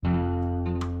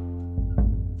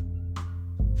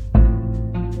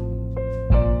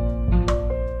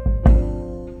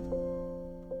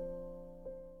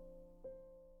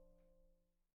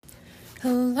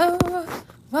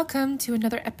Welcome to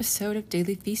another episode of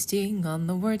Daily Feasting on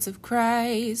the Words of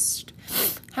Christ.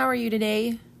 How are you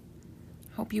today?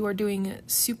 Hope you are doing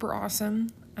super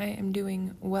awesome. I am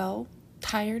doing well,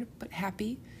 tired but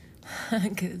happy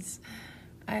because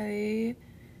I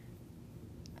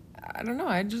don't know,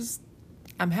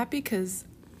 I'm happy because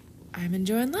I'm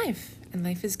enjoying life and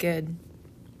life is good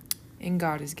and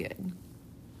God is good.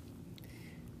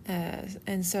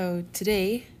 And so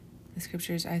today, the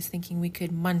scriptures I was thinking we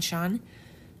could munch on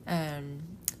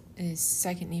is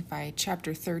 2 Nephi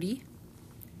chapter 30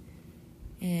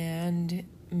 and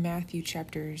Matthew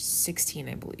chapter 16,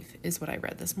 I believe, is what I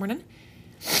read this morning.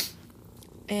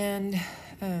 And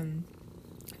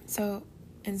so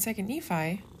in 2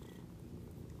 Nephi,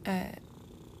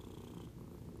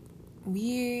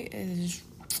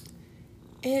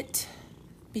 it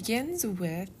begins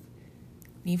with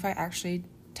Nephi actually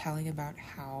telling about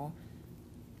how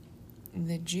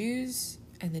the Jews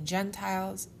and the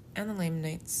Gentiles and the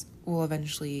Lamanites will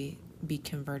eventually be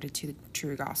converted to the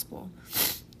true gospel.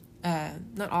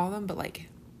 Not all of them, but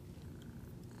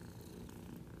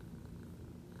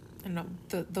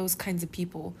those kinds of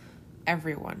people,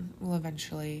 everyone will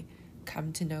eventually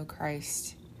come to know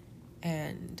Christ.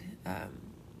 And,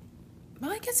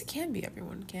 I guess it can be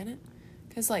everyone, can it?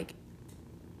 Because,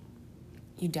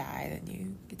 you die, then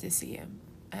you get to see him.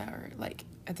 Or,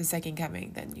 at the second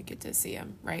coming, then you get to see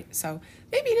him, right? So,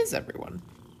 maybe it is everyone.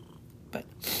 But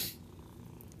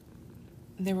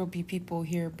there will be people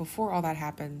here before all that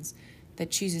happens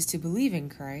that chooses to believe in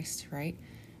Christ, right?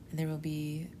 And there will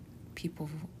be people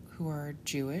who are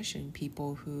Jewish and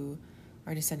people who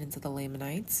are descendants of the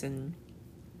Lamanites and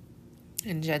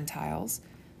Gentiles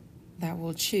that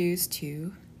will choose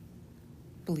to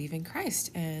believe in Christ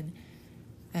and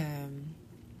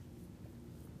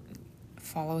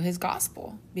follow his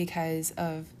gospel because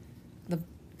of the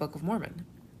Book of Mormon.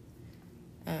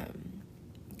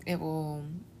 It will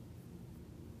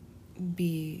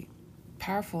be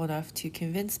powerful enough to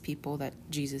convince people that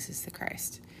Jesus is the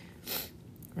Christ,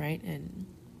 right? And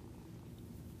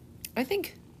I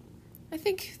think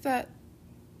that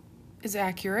is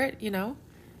accurate,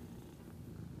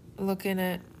 looking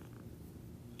at,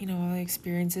 all the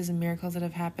experiences and miracles that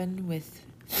have happened with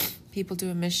people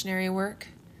doing missionary work.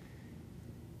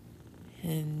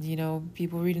 And,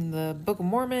 people reading the Book of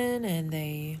Mormon and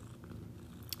they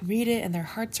read it and their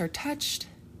hearts are touched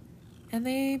and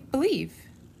they believe.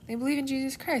 They believe in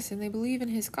Jesus Christ and they believe in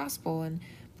his gospel and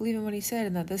believe in what he said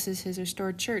and that this is his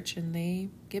restored church and they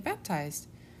get baptized,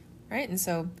 right? And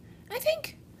so I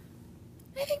think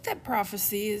that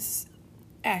prophecy is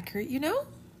accurate,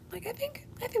 I think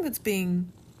that's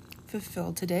being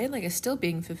fulfilled today, it's still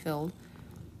being fulfilled.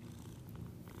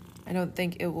 I don't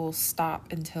think it will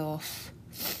stop until,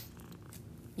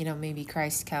 maybe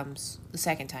Christ comes the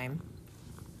second time.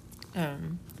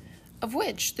 Of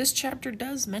which this chapter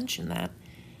does mention that.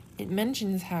 It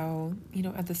mentions how,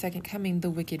 at the second coming, the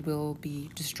wicked will be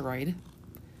destroyed.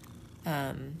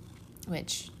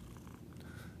 Which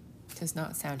does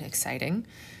not sound exciting,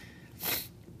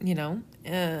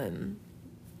 and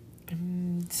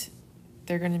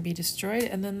they're going to be destroyed,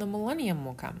 and then the millennium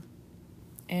will come.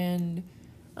 And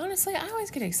honestly, I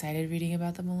always get excited reading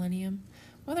about the millennium.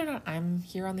 Whether or not I'm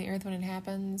here on the earth when it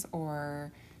happens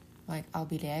or, I'll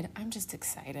be dead, I'm just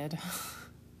excited.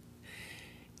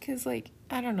 Because, I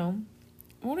don't know,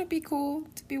 won't it be cool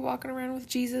to be walking around with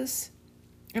Jesus?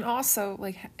 And also,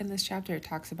 in this chapter, it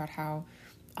talks about how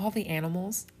all the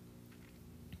animals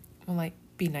will,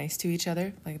 be nice to each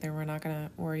other. We're not going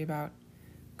to worry about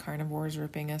carnivores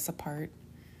ripping us apart.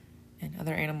 And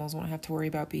other animals won't have to worry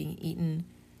about being eaten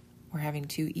or having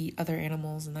to eat other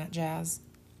animals and that jazz.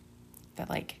 That,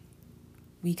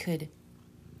 we could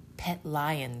pet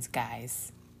lions,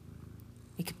 guys.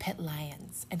 We could pet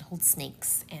lions and hold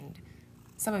snakes. And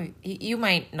some of you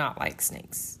might not like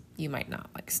snakes. You might not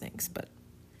like snakes, but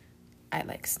I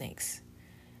like snakes.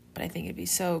 But I think it'd be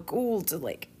so cool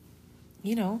to,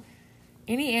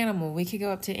 any animal. We could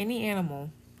go up to any animal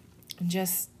and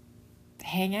just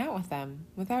hang out with them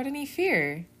without any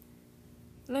fear.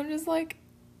 And I'm just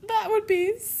that would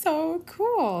be so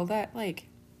cool. That,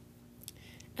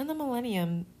 in the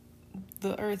millennium,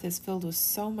 the earth is filled with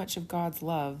so much of God's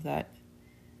love that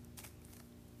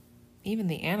even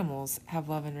the animals have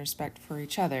love and respect for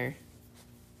each other,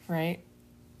 right?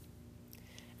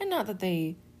 And not that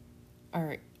they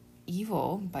are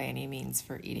evil by any means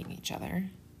for eating each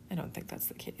other. I don't think that's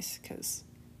the case, because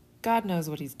God knows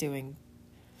what he's doing.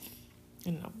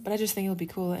 I don't know, but I just think it'll be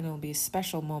cool, and it'll be a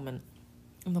special moment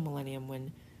in the millennium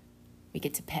when we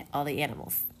get to pet all the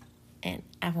animals, and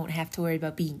I won't have to worry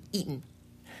about being eaten.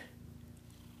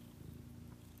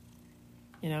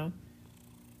 you know?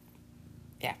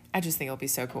 Yeah, I just think it'll be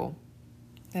so cool.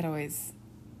 That always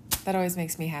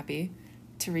makes me happy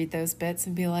to read those bits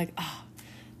and be like, oh,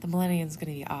 the millennium's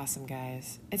going to be awesome,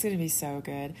 guys. It's going to be so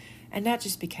good. And not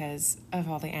just because of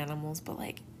all the animals, but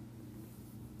like,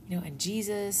 you know, and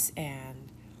Jesus, and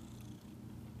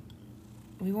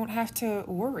we won't have to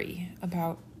worry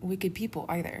about wicked people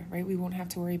either, right? We won't have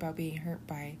to worry about being hurt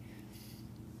by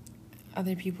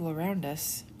other people around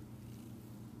us.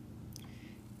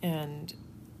 And,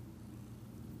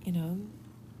 you know,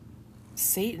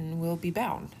 Satan will be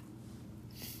bound.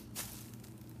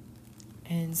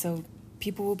 And so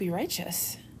people will be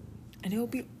righteous. And it will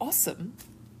be awesome.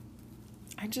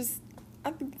 I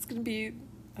think it's gonna be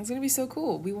so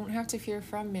cool. We won't have to fear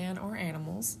from man or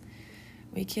animals.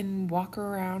 We can walk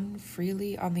around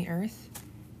freely on the earth,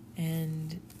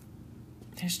 and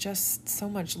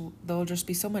there'll just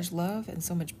be so much love and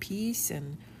so much peace,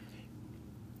 and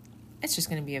it's just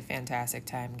gonna be a fantastic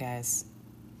time, guys.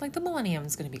 Like, the millennium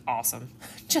is gonna be awesome.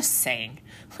 Just saying.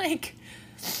 Like,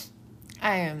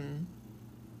 I am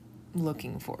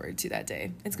looking forward to that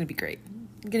day. It's gonna be great.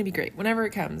 It's gonna be great. Whenever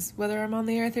it comes, whether I'm on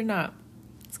the earth or not,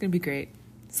 it's gonna be great.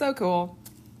 So cool.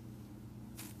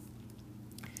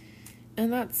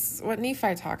 And that's what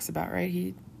Nephi talks about, right?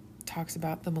 He talks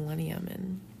about the millennium,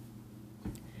 and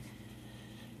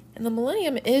the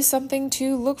millennium is something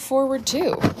to look forward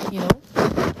to, you know?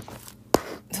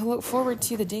 To look forward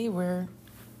to the day where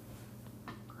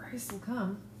Christ will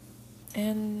come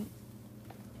and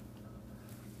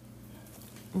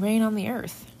reign on the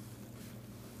earth.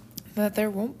 That there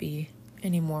won't be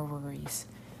any more worries.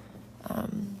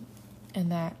 And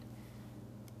that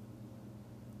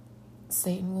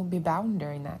Satan will be bound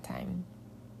during that time.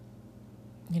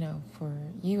 You know, for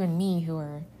you and me who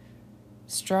are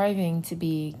striving to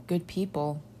be good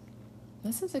people,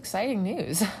 this is exciting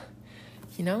news.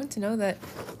 You know, to know that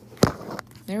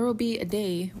there will be a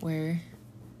day where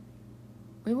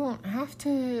we won't have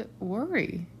to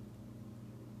worry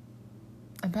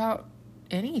about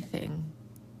anything.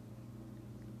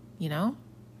 You know?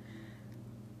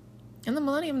 In the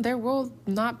millennium, there will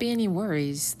not be any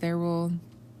worries. There will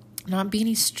not be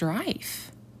any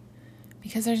strife.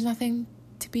 Because there's nothing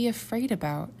to be afraid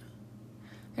about.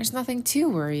 There's nothing to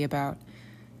worry about.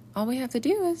 All we have to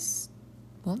do is,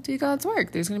 well, do God's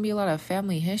work. There's going to be a lot of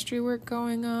family history work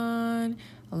going on.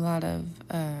 A lot of,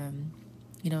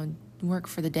 work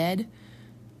for the dead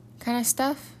kind of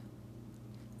stuff.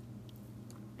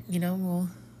 You know,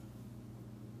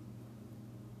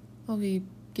 we'll be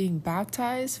getting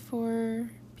baptized for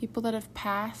people that have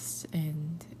passed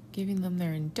and giving them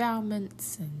their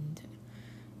endowments and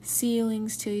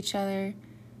sealings to each other.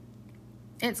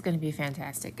 It's going to be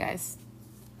fantastic, guys.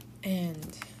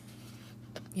 And,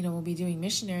 you know, we'll be doing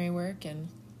missionary work, and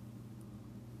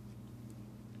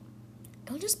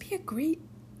it'll just be a great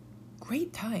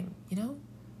time, you know?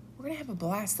 We're going to have a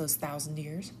blast those 1,000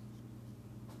 years.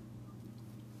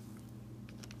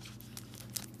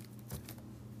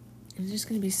 It's just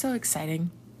going to be so exciting.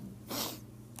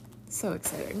 So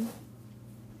exciting.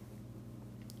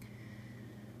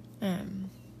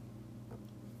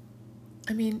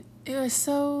 I mean, it was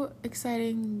so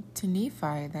exciting to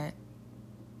Nephi that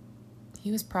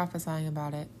he was prophesying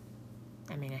about it.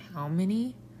 I mean, how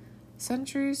many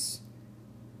centuries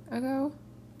ago?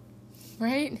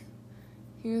 Right?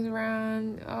 He was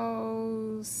around,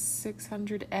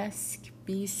 600-esque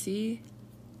BC.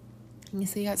 And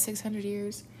so you got 600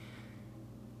 years.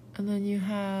 And then you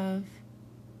have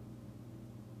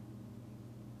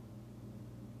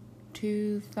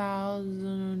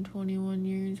 2,021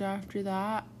 years after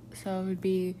that. So it would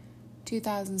be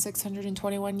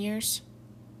 2,621 years.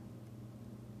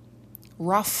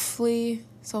 Roughly.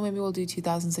 So maybe we'll do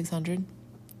 2,600.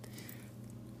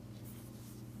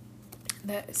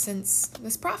 That since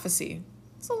this prophecy.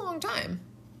 It's a long time.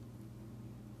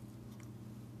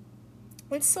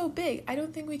 It's so big, I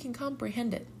don't think we can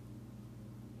comprehend it.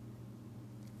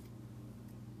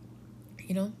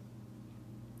 You know?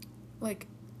 Like,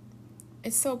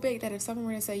 it's so big that if someone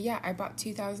were to say, yeah, I bought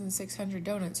 2,600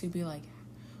 donuts, we'd be like,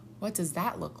 what does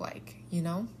that look like? You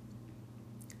know?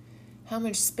 How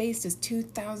much space does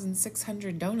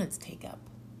 2,600 donuts take up?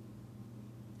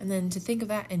 And then to think of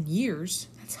that in years,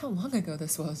 that's how long ago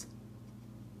this was.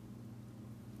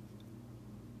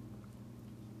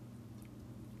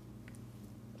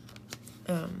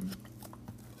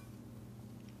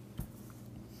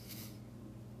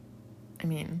 I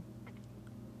mean,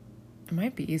 it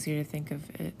might be easier to think of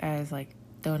it as like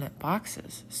donut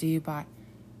boxes. So you bought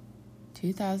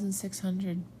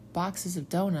 2,600 boxes of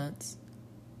donuts.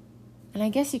 And I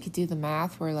guess you could do the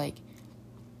math where like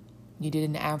you did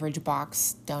an average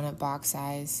box, donut box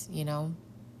size, you know,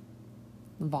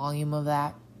 the volume of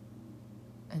that.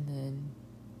 And then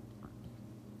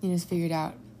you just figured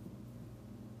out,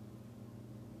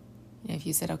 if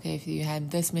you said, okay, if you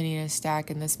had this many in a stack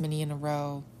and this many in a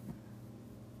row,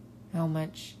 how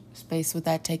much space would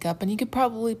that take up? And you could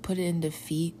probably put it into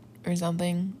feet or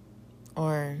something,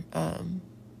 or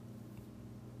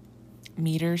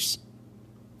meters,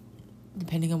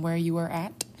 depending on where you were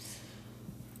at,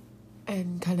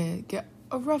 and kind of get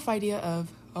a rough idea of,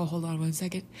 oh, hold on 1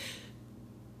 second.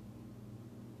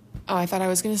 Oh, I thought I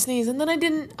was going to sneeze, and then I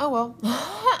didn't. Oh, well.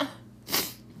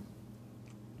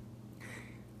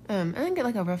 And then get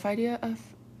like a rough idea of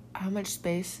how much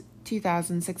space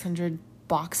 2,600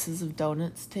 boxes of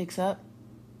donuts takes up.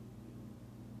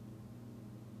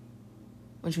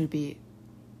 Which would be,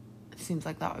 it seems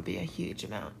like that would be a huge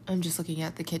amount. I'm just looking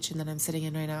at the kitchen that I'm sitting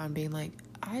in right now and being like,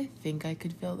 I think I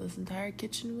could fill this entire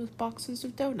kitchen with boxes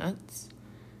of donuts.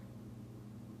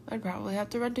 I'd probably have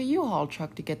to rent a U-Haul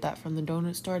truck to get that from the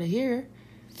donut store to here.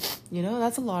 You know,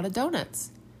 that's a lot of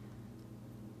donuts.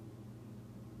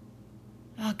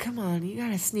 Oh, come on, you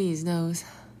gotta sneeze, nose.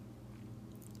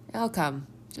 It'll come.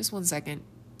 Just 1 second.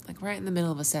 Like right in the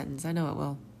middle of a sentence. I know it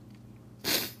will.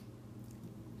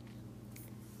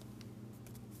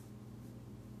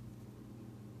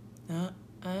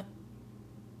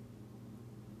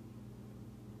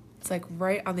 It's like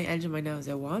right on the edge of my nose.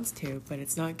 It wants to, but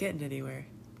it's not getting anywhere.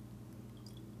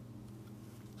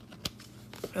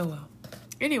 Oh well.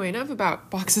 Anyway, enough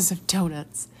about boxes of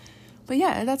donuts. But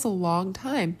yeah, that's a long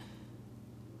time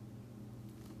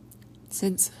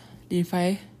since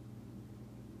Nephi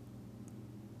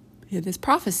had this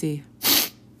prophecy.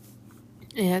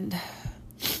 And,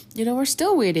 we're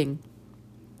still waiting.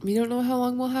 We don't know how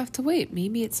long we'll have to wait.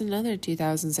 Maybe it's another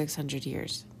 2,600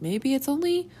 years. Maybe it's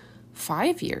only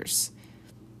 5 years.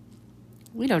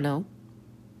 We don't know.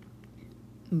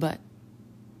 But,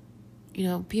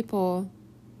 people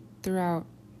throughout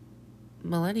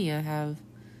millennia have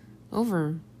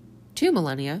over 2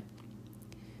 millennia,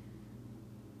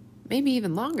 maybe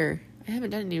even longer. I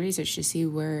haven't done any research to see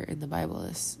where in the Bible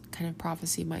this kind of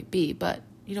prophecy might be, but,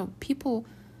 people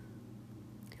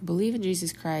who believe in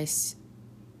Jesus Christ,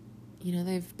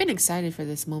 they've been excited for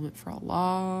this moment for a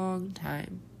long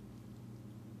time.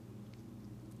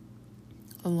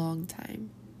 A long time.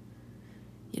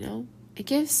 It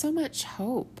gives so much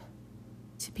hope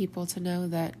to people to know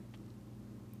that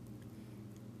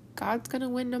God's going to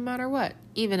win no matter what.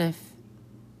 Even if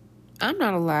I'm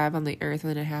not alive on the earth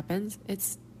when it happens,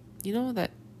 it's,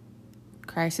 that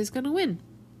Christ is going to win.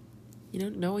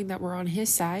 Knowing that we're on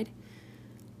his side,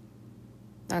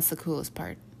 that's the coolest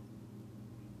part.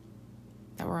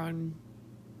 That we're on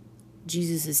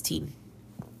Jesus' team.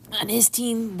 On his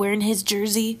team, wearing his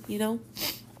jersey,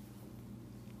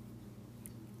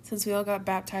 Since we all got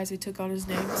baptized, we took on his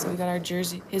name, so we got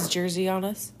his jersey on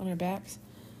us, on our backs.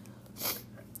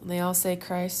 And they all say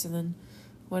Christ, and then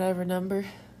whatever number,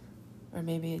 or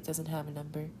maybe it doesn't have a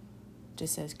number, it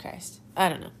just says Christ. I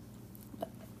don't know. But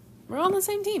we're all on the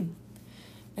same team.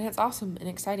 And it's awesome and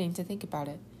exciting to think about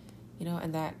it,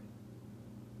 and that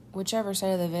whichever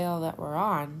side of the veil that we're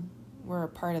on, we're a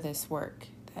part of this work,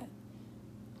 that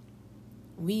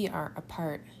we are a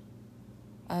part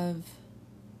of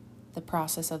the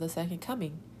process of the second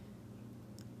coming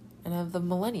and of the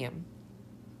millennium.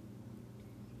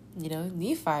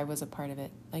 Nephi was a part of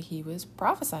it, like he was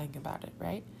prophesying about it,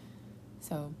 right?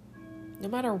 So no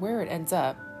matter where it ends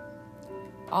up,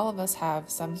 all of us have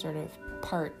some sort of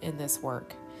part in this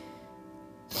work.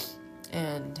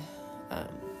 And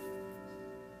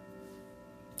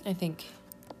I think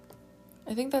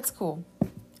that's cool.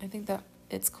 I think that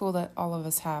it's cool that all of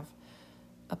us have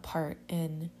a part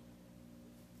in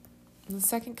the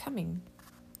second coming,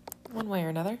 one way or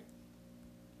another.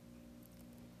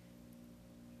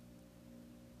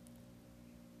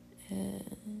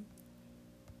 And,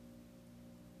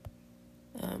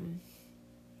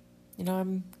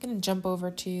 I'm gonna jump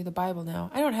over to the Bible now.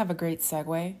 I don't have a great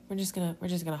segue. We're just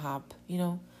gonna hop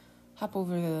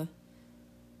over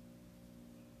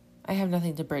I have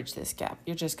nothing to bridge this gap.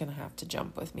 You're just gonna have to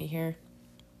jump with me here.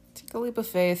 Take a leap of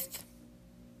faith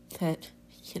that,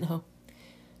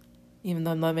 even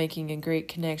though I'm not making a great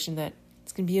connection, that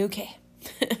it's gonna be okay.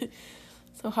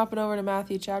 So hopping over to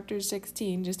Matthew chapter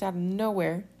 16, just out of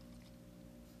nowhere.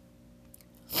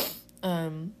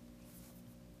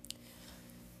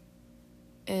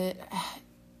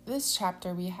 This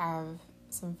chapter we have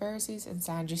some Pharisees and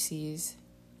Sadducees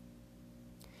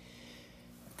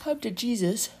come to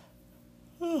Jesus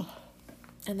and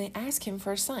they ask him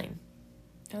for a sign.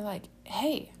 They're like,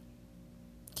 hey,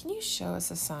 can you show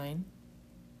us a sign?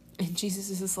 And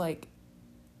Jesus is just like,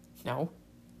 no,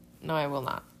 I will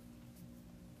not.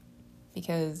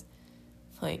 Because,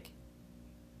 like,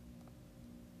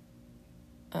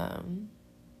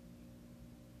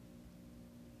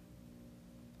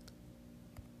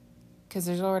 because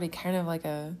there's already kind of like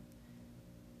a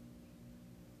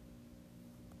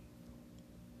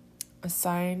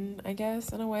sign, I guess,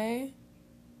 in a way.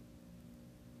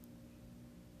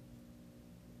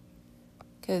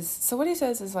 So what he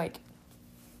says is like,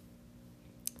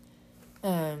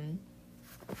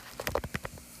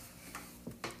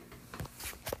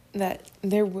 that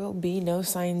there will be no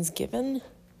signs given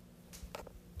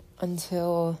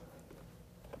until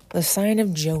the sign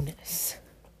of Jonas,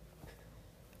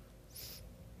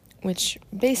 which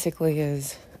basically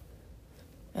is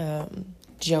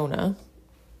Jonah.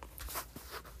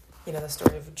 You know, the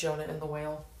story of Jonah and the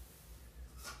whale,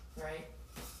 right?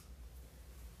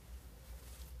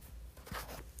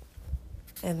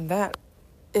 And that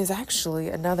is actually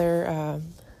another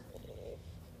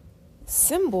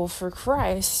symbol for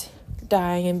Christ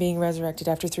dying and being resurrected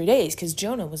after 3 days, because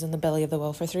Jonah was in the belly of the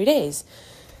whale for 3 days.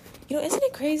 You know, isn't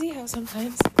it crazy how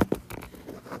sometimes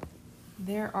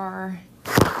there are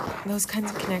those kinds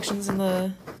of connections in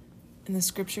the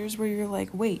scriptures where you're like,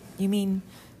 wait, you mean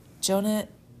Jonah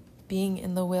being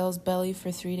in the whale's belly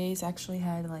for 3 days actually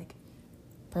had, like,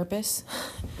 purpose?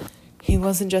 He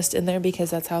wasn't just in there because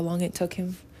that's how long it took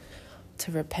him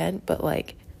to repent, but,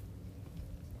 like,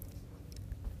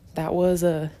 that was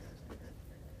it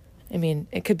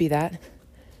could be that.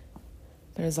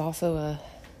 But it's also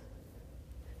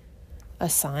a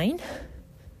sign.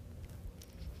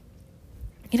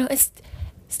 You know, it's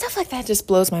stuff like that just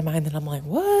blows my mind, and I'm like,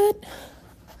 what?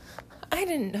 I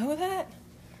didn't know that.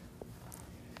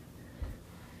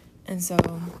 And so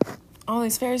all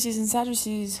these Pharisees and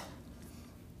Sadducees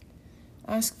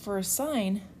ask for a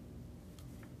sign,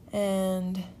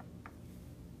 and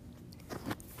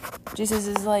Jesus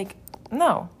is like,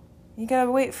 no, you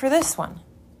gotta wait for this one.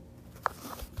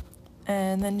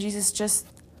 And then Jesus just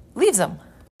leaves them.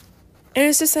 And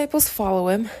his disciples follow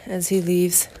him as he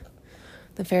leaves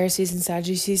the Pharisees and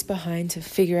Sadducees behind to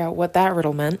figure out what that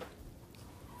riddle meant.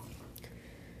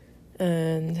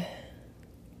 And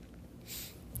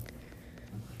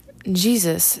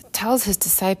Jesus tells his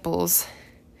disciples,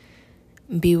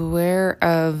 beware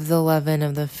of the leaven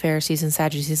of the Pharisees and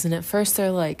Sadducees. And at first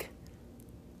they're like,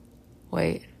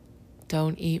 wait,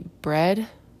 don't eat bread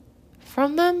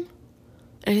from them?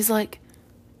 And he's like,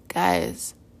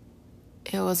 guys,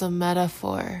 it was a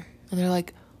metaphor. And they're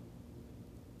like,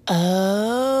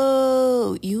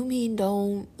 oh, you mean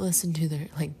don't listen to their,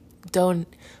 like, don't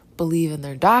believe in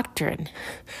their doctrine?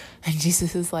 And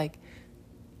Jesus is like,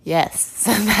 yes,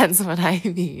 that's what I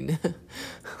mean.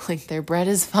 Like, their bread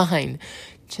is fine.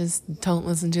 Just don't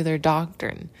listen to their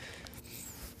doctrine.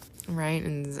 Right?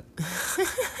 And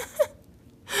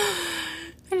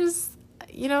I'm just,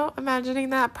 imagining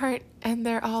that part, and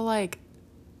they're all like,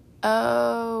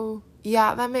 oh,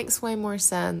 yeah, that makes way more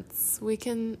sense. We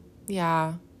can,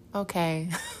 yeah, okay.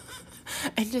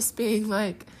 And just being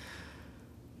like,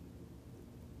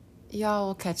 y'all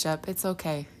will catch up. It's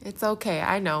okay. It's okay.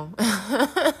 I know.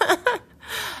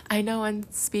 I know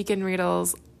and speak in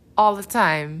riddles all the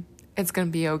time. It's going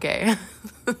to be okay.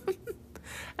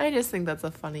 I just think that's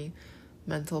a funny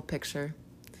mental picture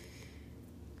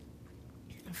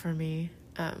for me.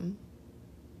 And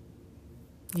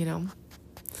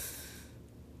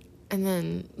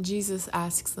then Jesus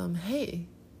asks them, hey,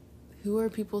 what are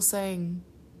people saying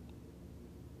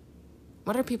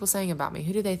about me?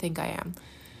 Who do they think I am?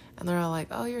 And they're all like,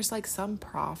 oh, you're like some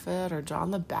prophet or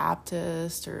John the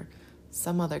Baptist or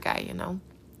some other guy,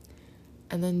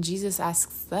 And then Jesus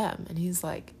asks them, and he's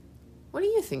like, what do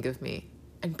you think of me?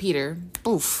 And Peter,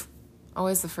 boof,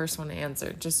 always the first one to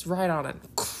answer, just right on it.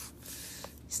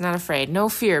 He's not afraid. No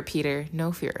fear, Peter,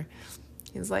 no fear.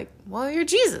 He's like, well, you're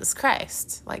Jesus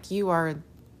Christ. Like, you are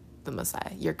the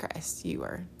Messiah. You're Christ.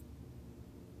 You're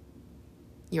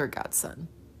God's son.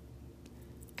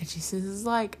 And Jesus is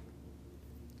like,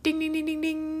 ding, ding, ding, ding,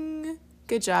 ding.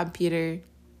 Good job, Peter.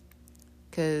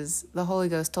 Because the Holy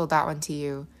Ghost told that one to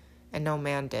you, and no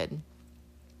man did.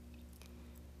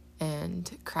 And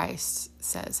Christ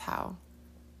says how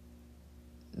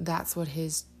that's what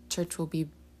his church will be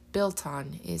built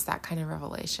on, is that kind of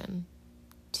revelation,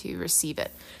 to receive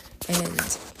it.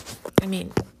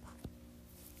 And,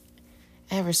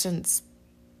 ever since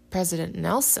President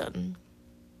Nelson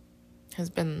has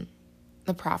been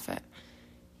the prophet,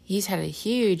 he's had a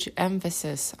huge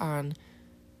emphasis on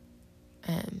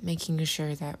making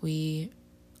sure that we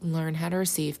learn how to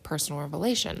receive personal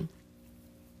revelation.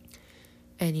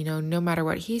 And, no matter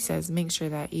what he says, make sure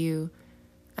that you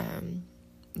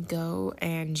go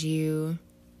and you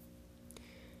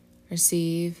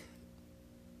receive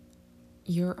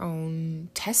your own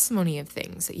testimony of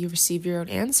things, that you receive your own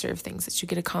answer of things, that you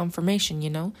get a confirmation,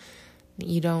 that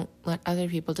you don't let other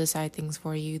people decide things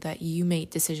for you, that you make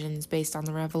decisions based on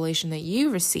the revelation that you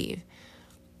receive,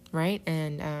 right?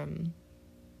 And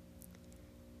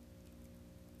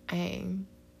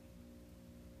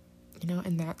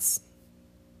and that's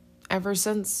ever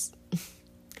since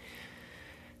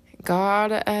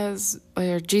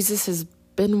Jesus has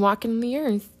been walking the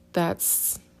earth,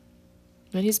 that's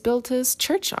what he's built his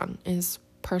church on, is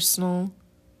personal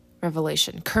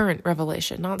revelation, current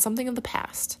revelation, not something of the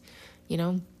past.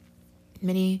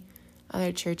 Many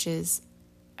other churches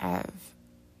are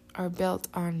built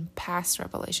on past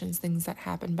revelations, things that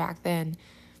happened back then,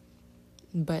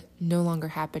 but no longer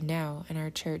happen now. And our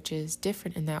church is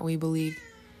different in that we believe,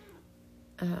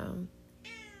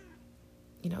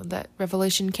 that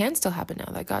revelation can still happen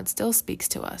now, that God still speaks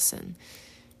to us and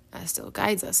still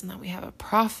guides us, and that we have a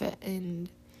prophet, and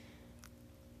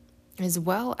as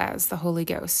well as the Holy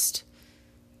Ghost,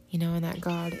 and that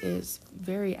God is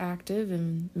very active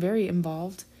and very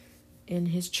involved in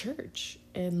his church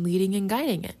and leading and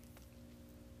guiding it.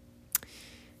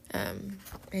 And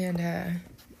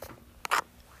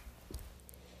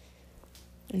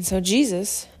so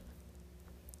Jesus,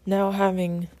 now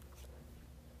having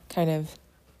kind of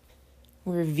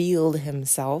revealed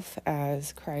himself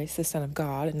as Christ, the Son of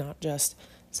God, and not just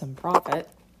some prophet,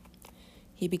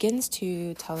 he begins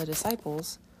to tell the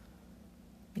disciples,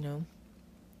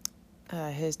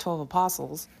 his 12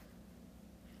 apostles,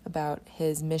 about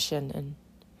his mission and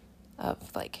of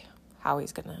how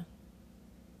he's gonna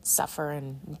suffer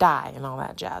and die and all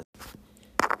that jazz.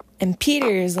 And Peter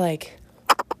is like,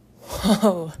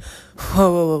 whoa,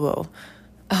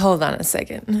 hold on a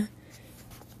second.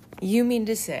 You mean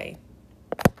to say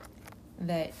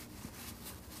that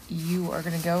you are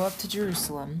going to go up to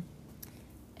Jerusalem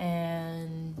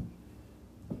and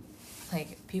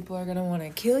people are going to want to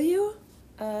kill you?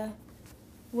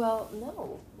 Well,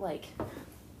 no,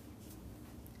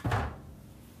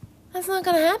 that's not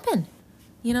going to happen,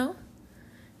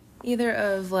 Either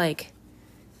of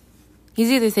he's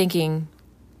either thinking,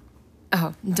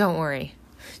 oh, don't worry,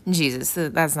 Jesus,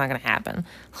 that's not going to happen.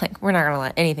 We're not going to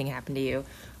let anything happen to you.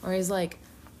 Or he's like,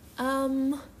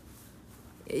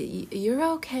 you're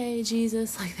okay,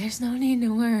 Jesus. There's no need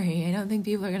to worry. I don't think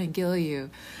people are going to kill you.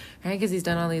 Right? Because he's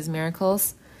done all these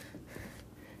miracles.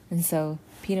 And so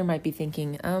Peter might be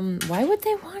thinking, why would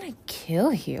they want to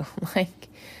kill you?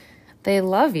 They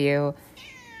love you.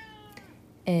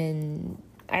 And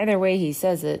either way he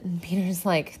says it, Peter's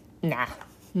like, nah,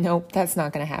 nope, that's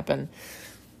not going to happen.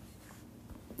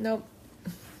 Nope,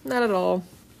 not at all.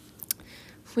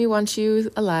 We want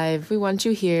you alive. We want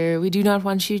you here. We do not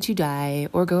want you to die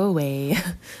or go away.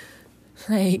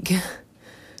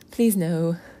 Please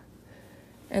no.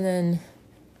 And then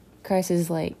Christ is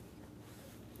like,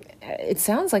 it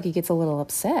sounds like he gets a little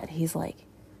upset. He's like,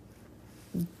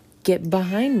 get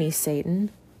behind me,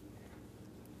 Satan.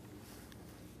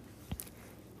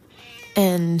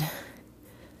 And,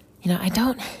 I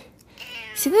don't...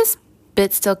 See, this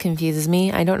bit still confuses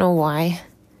me. I don't know why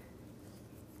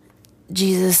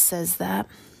Jesus says that.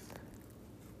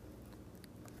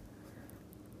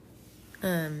 But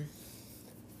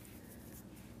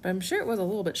I'm sure it was a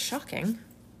little bit shocking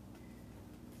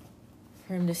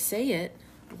for him to say it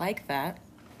like that,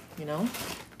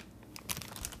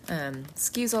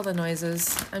 Excuse all the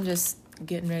noises. I'm just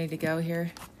getting ready to go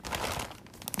here.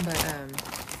 But,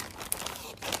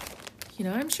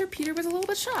 I'm sure Peter was a little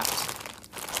bit shocked.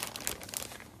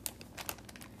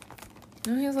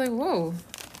 He was like, whoa,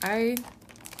 I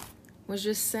was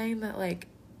just saying that, I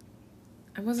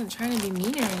wasn't trying to be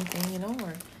mean or anything,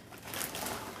 or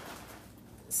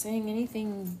saying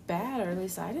anything bad, or at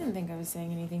least I didn't think I was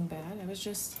saying anything bad. I was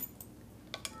just,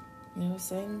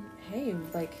 saying, hey,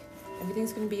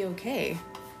 everything's going to be okay.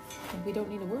 We don't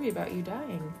need to worry about you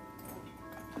dying.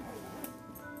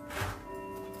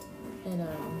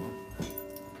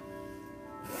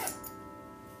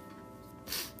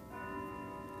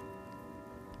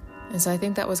 And so I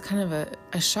think that was kind of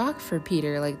a shock for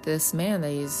Peter, this man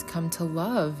that he's come to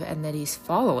love and that he's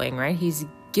following, right? He's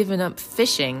given up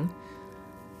fishing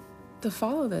to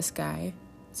follow this guy.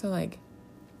 So,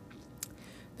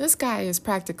 this guy is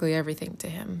practically everything to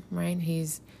him, right?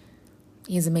 He's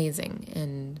amazing.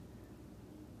 And,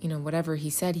 whatever he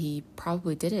said, he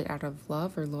probably did it out of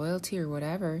love or loyalty or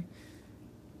whatever.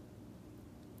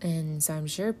 And so I'm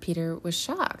sure Peter was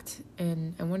shocked.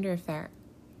 And I wonder if that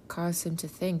caused him to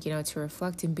think, to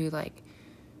reflect and be like,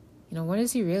 what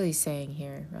is he really saying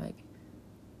here? Like,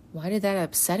 why did that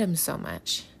upset him so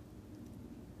much?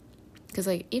 Because,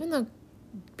 like, even though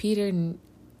Peter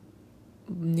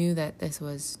knew that this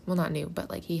was, well, not knew, but,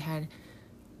 like, he had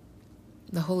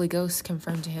the Holy Ghost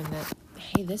confirm to him that,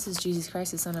 hey, this is Jesus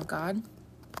Christ, the Son of God.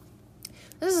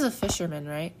 This is a fisherman,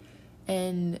 right?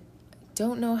 And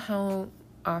don't know how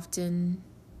often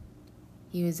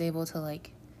he was able to,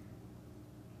 like,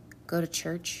 go to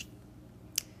church.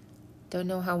 Don't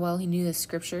know how well he knew the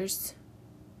scriptures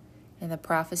and the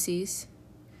prophecies.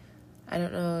 I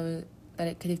don't know that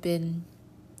it could have been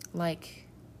like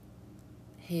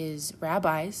his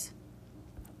rabbis,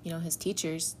 his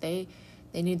teachers. They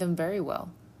knew them very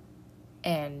well.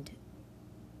 And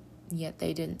yet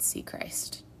they didn't see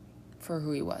Christ for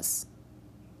who he was.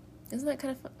 Isn't that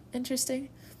kind of interesting?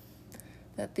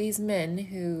 That these men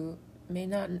who may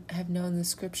not have known the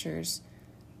scriptures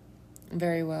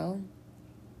very well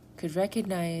could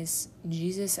recognize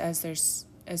Jesus as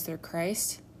their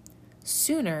Christ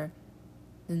sooner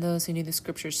than those who knew the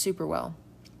scriptures super well.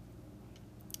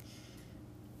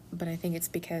 But I think it's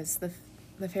because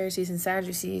the Pharisees and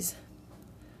Sadducees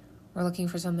were looking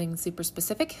for something super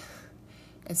specific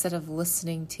instead of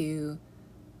listening to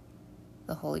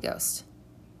the Holy Ghost.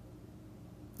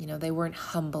 They weren't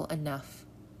humble enough.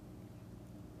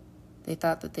 They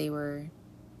thought that they were,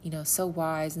 so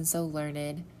wise and so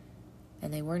learned,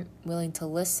 and they weren't willing to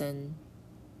listen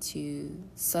to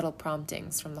subtle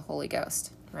promptings from the Holy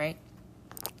Ghost, right?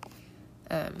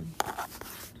 And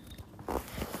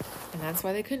that's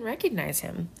why they couldn't recognize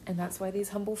him. And that's why these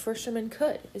humble fishermen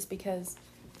could, is because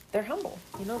they're humble.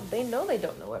 They know they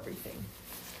don't know everything.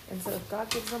 And so if God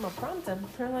gives them a prompting,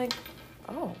 they're like,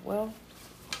 oh, well,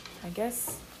 I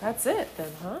guess that's it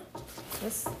then, huh?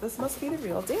 This must be the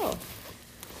real deal.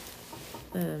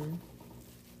 And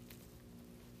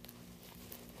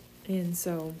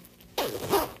so, and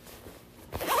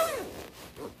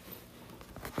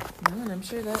I'm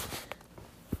sure that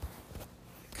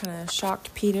kind of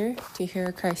shocked Peter to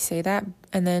hear Christ say that.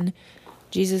 And then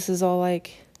Jesus is all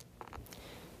like,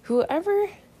 whoever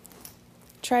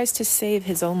tries to save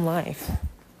his own life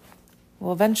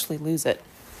will eventually lose it.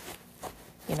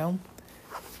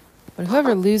 But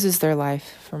whoever loses their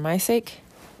life for my sake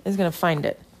is going to find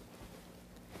it.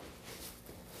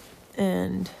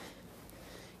 And,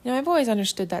 I've always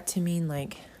understood that to mean,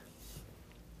 like,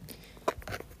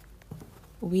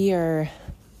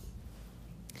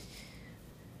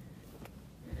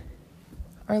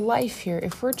 our life here,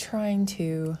 if we're trying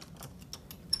to,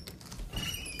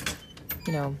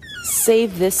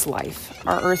 save this life,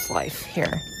 our earth life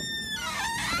here.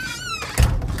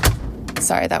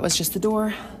 Sorry, that was just the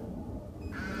door.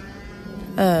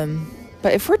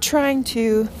 But if we're trying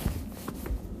to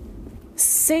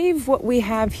save what we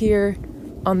have here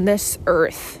on this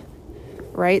earth,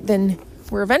 right, then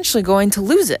we're eventually going to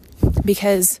lose it,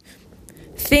 because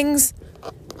things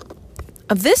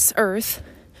of this earth,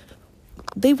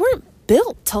 they weren't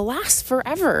built to last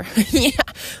forever. Yeah.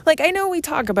 Like, I know we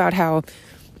talk about how,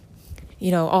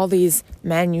 all these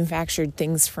manufactured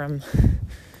things from,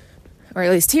 or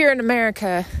at least here in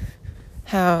America,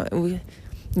 how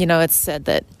it's said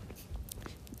that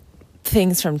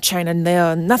things from China,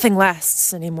 nothing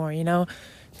lasts anymore,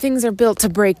 Things are built to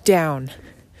break down.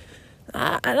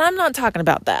 And I'm not talking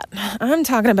about that. I'm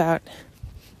talking about,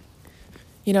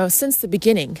 since the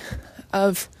beginning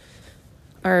of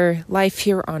our life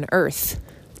here on earth,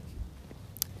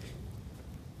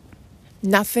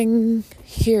 nothing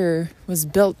here was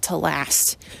built to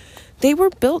last. They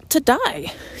were built to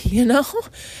die,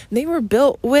 They were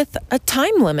built with a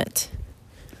time limit.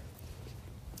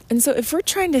 And so if we're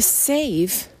trying to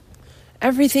save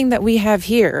everything that we have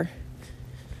here,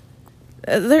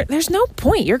 there's no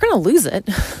point. You're going to lose it.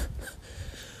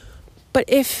 But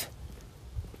if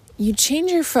you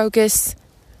change your focus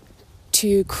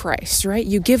to Christ, right?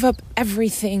 You give up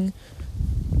everything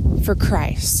for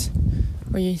Christ.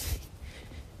 Or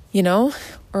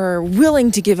or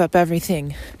willing to give up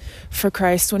everything for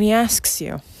Christ when he asks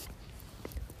you.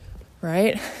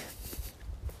 Right?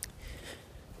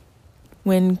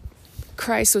 When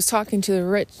Christ was talking to the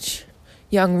rich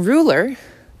young ruler,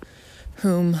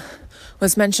 whom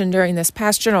was mentioned during this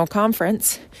past general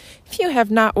conference, if you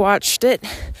have not watched it,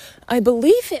 I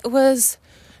believe it was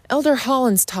Elder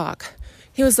Holland's talk.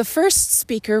 He was the first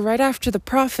speaker right after the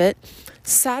prophet,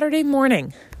 Saturday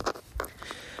morning.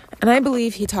 And I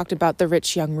believe he talked about the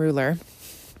rich young ruler.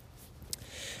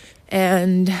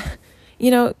 And,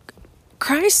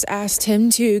 Christ asked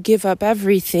him to give up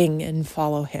everything and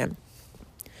follow him.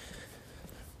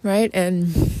 Right?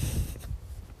 And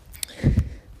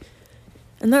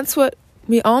that's what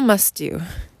we all must do.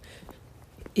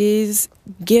 is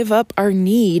give up our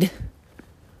need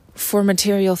for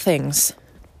material things.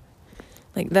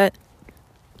 Like that,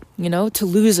 to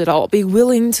lose it all. Be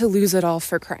willing to lose it all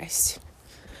for Christ.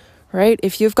 Right?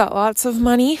 If you've got lots of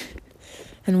money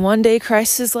and one day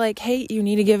Christ is like, hey, you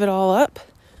need to give it all up,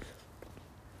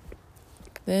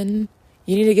 then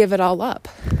you need to give it all up.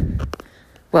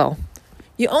 Well,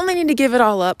 you only need to give it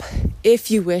all up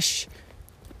if you wish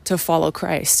to follow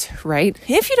Christ, right?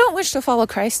 If you don't wish to follow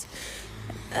Christ,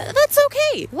 that's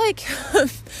okay.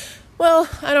 Well,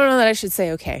 I don't know that I should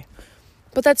say okay,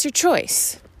 but that's your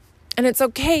choice. And it's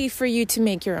okay for you to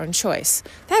make your own choice.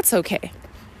 That's okay.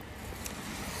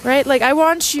 Right? I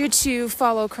want you to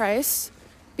follow Christ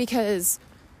because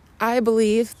I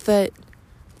believe that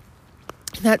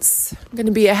that's going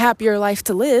to be a happier life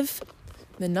to live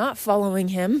than not following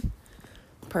him.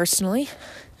 Personally,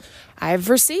 I've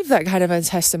received that kind of a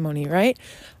testimony, right?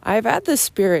 I've had the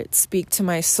Spirit speak to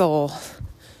my soul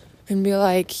and be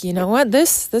like, you know what,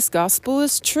 this gospel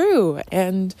is true,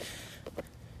 and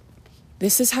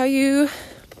this is how you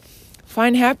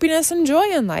find happiness and joy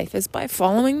in life, is by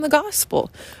following the gospel.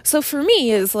 So for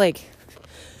me, it's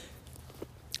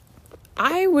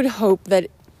I would hope that,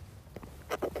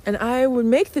 and I would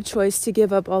make the choice to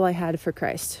give up all I had for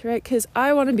Christ, right? Because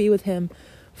I want to be with him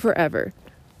forever.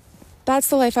 That's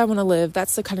the life I want to live.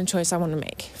 That's the kind of choice I want to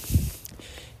make.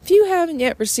 If you haven't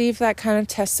yet received that kind of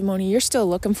testimony, you're still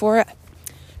looking for it.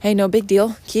 Hey, no big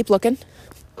deal. Keep looking.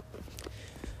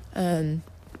 And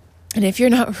if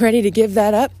you're not ready to give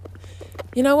that up,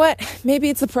 you know what? Maybe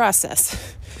it's a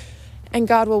process. And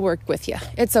God will work with you.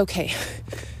 It's okay.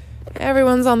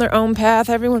 Everyone's on their own path.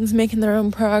 Everyone's making their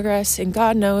own progress. And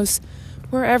God knows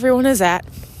where everyone is at.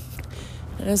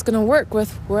 And is going to work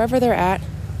with wherever they're at.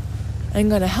 And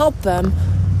going to help them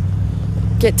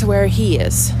get to where he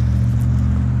is.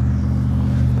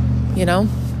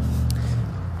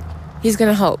 He's going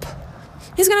to help.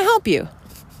 He's going to help you.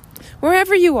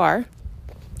 Wherever you are.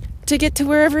 To get to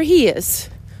wherever he is.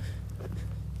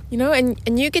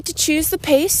 And you get to choose the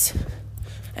pace.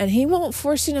 And he won't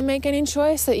force you to make any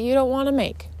choice that you don't want to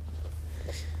make.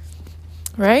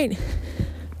 Right?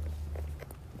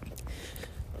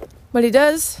 But he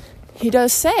does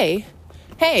say,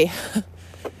 hey,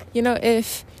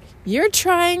 if you're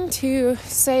trying to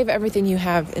save everything you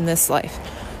have in this life,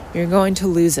 you're going to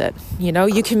lose it.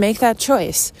 You can make that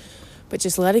choice. But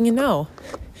just letting you know,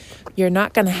 you're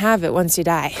not going to have it once you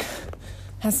die.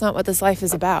 That's not what this life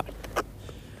is about.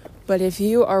 But if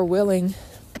you are willing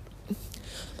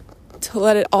to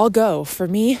let it all go, for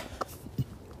me,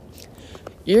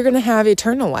 you're going to have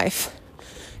eternal life.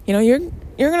 You're going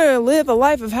to live a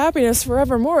life of happiness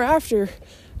forevermore after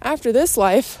this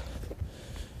life.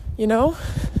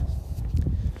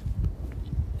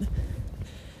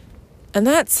 And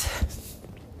that's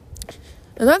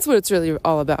what it's really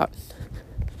all about.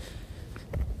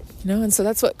 And so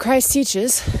that's what Christ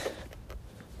teaches.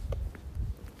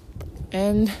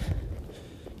 And,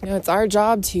 it's our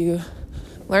job to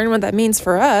learn what that means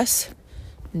for us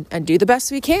and do the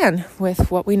best we can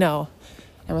with what we know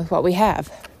and with what we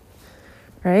have.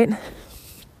 Right?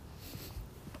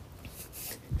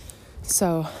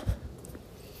 So,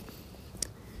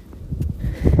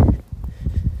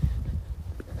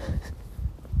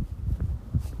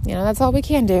 that's all we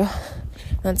can do.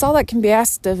 That's all that can be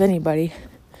asked of anybody.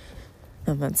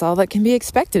 And that's all that can be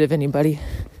expected of anybody.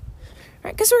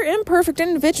 Right? Because we're imperfect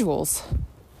individuals.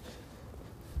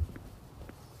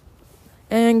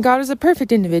 And God is a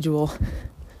perfect individual.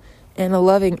 And a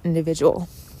loving individual.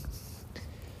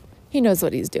 He knows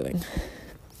what he's doing.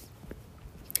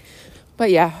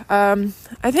 But yeah,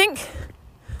 I think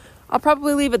I'll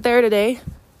probably leave it there today.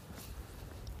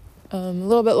 A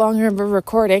little bit longer of a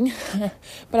recording.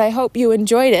 But I hope you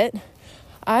enjoyed it.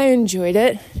 I enjoyed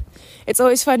it. It's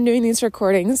always fun doing these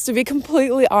recordings, to be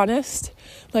completely honest.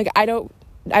 I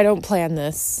don't plan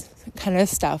this kind of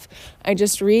stuff. I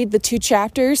just read the 2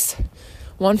 chapters,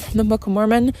 one from the Book of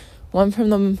Mormon, one from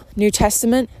the New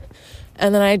Testament,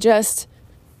 and then I just,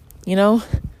 I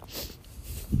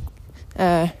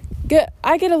get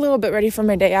a little bit ready for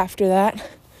my day after that.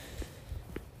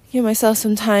 Give myself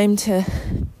some time to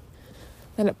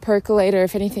let it percolate, or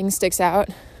if anything sticks out.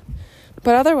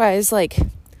 But otherwise, I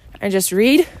just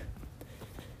read,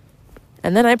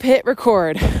 and then I hit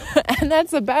record, and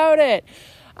that's about it.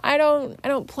 I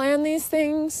don't plan these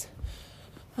things.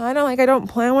 I don't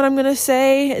plan what I'm gonna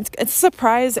say. It's a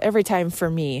surprise every time for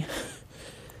me,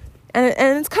 and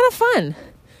it's kind of fun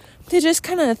to just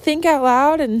kind of think out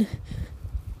loud and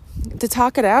to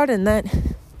talk it out, and that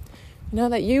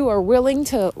that you are willing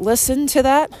to listen to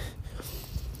that.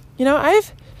 I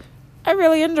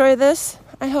really enjoy this.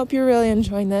 I hope you're really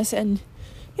enjoying this. And,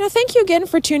 thank you again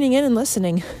for tuning in and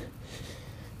listening.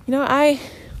 It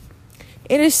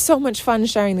is so much fun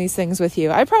sharing these things with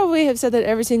you. I probably have said that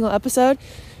every single episode,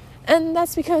 and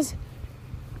that's because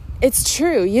it's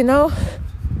true,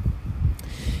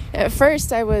 At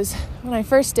first, when I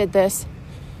first did this,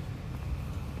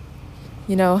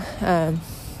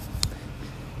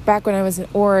 back when I was in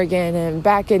Oregon and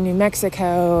back in New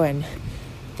Mexico and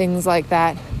things like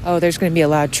that. Oh, there's going to be a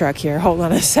loud truck here. Hold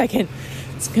on a second.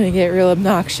 It's going to get real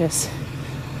obnoxious.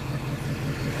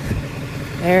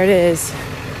 There it is.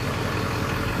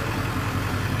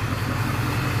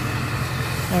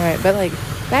 All right, but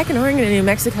back in Oregon and New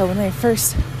Mexico, when I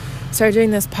first started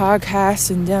doing this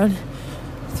podcast and down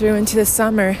through into the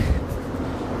summer,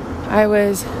 I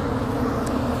was,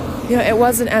 it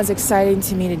wasn't as exciting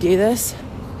to me to do this.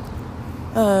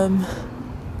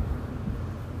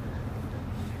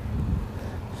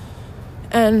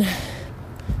 And,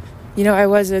 I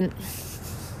wasn't,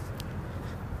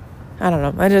 I don't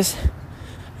know,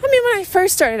 when I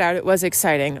first started out, it was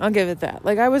exciting. I'll give it that.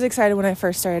 I was excited when I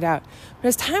first started out. But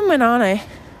as time went on, I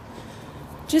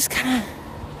just I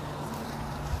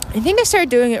think I started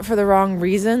doing it for the wrong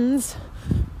reasons.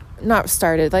 Not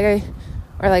started,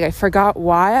 I forgot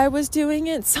why I was doing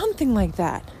it. Something like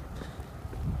that.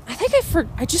 I think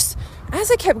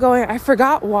as I kept going, I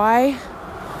forgot why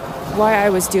I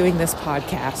was doing this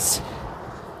podcast.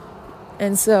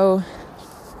 And so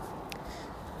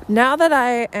now that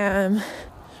I am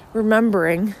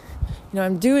remembering,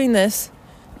 I'm doing this,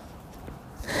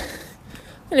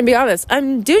 I'm going to be honest,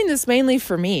 I'm doing this mainly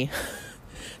for me,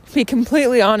 to be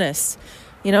completely honest.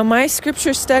 My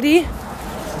scripture study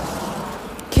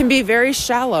can be very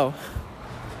shallow.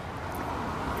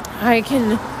 I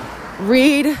can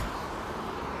read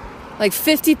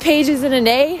 50 pages in a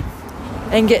day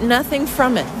and get nothing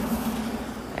from it.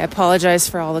 I apologize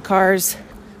for all the cars.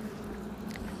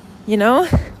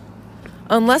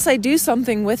 Unless I do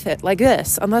something with it like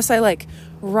this, unless I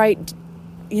write,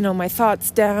 my thoughts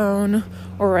down,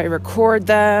 or I record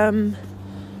them,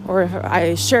 or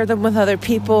I share them with other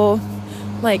people,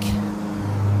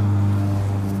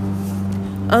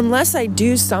 unless I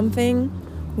do something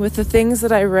with the things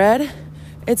that I read,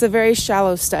 it's a very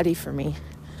shallow study for me.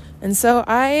 And so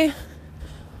I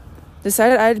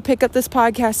decided I'd pick up this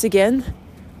podcast again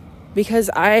because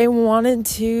I wanted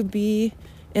to be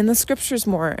in the scriptures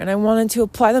more, and I wanted to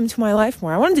apply them to my life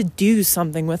more. I wanted to do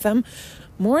something with them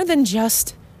more than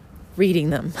just reading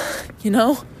them,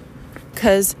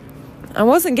 because I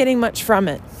wasn't getting much from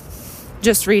it,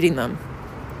 just reading them.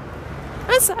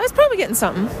 I was probably getting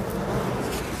something,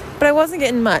 but I wasn't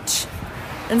getting much.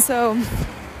 And so,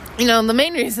 the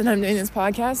main reason I'm doing this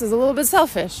podcast is a little bit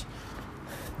selfish,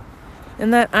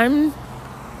 in that I'm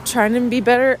trying to be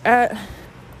better at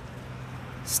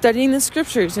studying the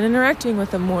scriptures and interacting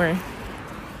with them more.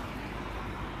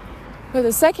 But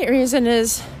the second reason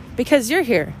is because you're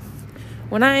here.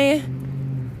 When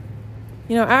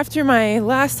after my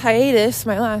last hiatus,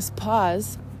 my last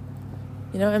pause,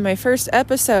 in my first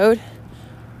episode,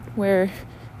 where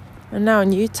I'm now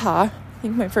in Utah, I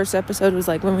think my first episode was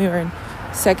when we were in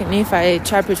 2 Nephi,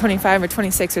 chapter 25 or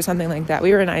 26 or something like that.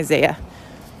 We were in Isaiah.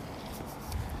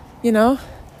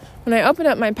 When I opened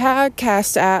up my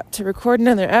podcast app to record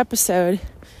another episode,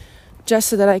 just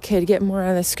so that I could get more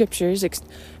out of the scriptures, and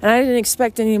I didn't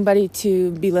expect anybody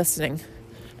to be listening.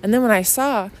 And then when I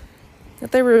saw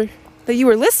that you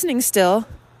were listening still,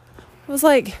 I was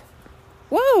like,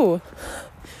 whoa,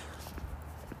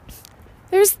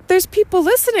 there's people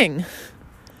listening.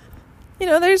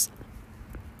 You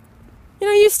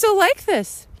still like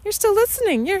this. You're still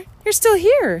listening. You're still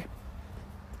here.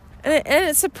 And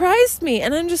it surprised me.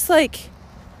 And I'm just I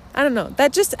don't know.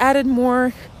 That just added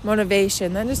more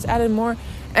motivation. That just added more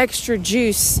extra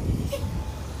juice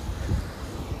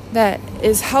that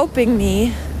is helping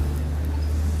me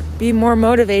be more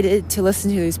motivated to listen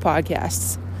to these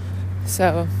podcasts.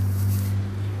 So,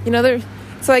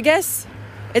 so I guess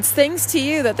it's thanks to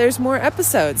you that there's more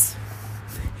episodes.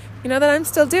 That I'm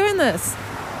still doing this.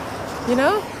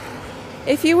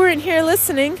 If you weren't here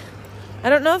listening, I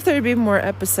don't know if there'd be more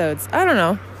episodes. I don't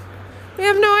know. We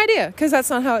have no idea, because that's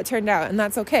not how it turned out, and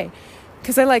that's okay,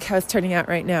 because I like how it's turning out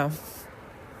right now.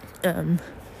 And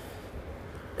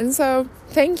so,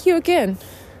 thank you again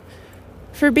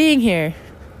for being here,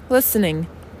 listening.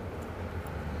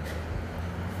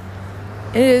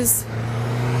 It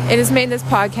has made this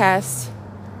podcast,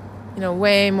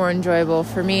 way more enjoyable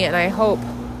for me, and I hope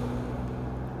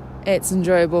it's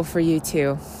enjoyable for you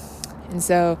too. And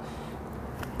so,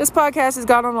 this podcast has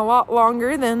gone on a lot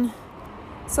longer than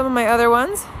some of my other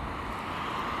ones.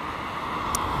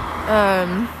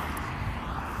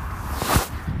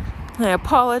 I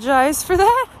apologize for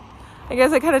that. I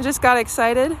guess I kind of just got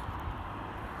excited.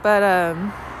 But,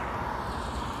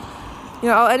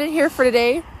 I'll end it here for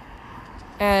today.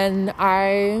 And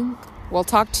I will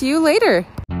talk to you later.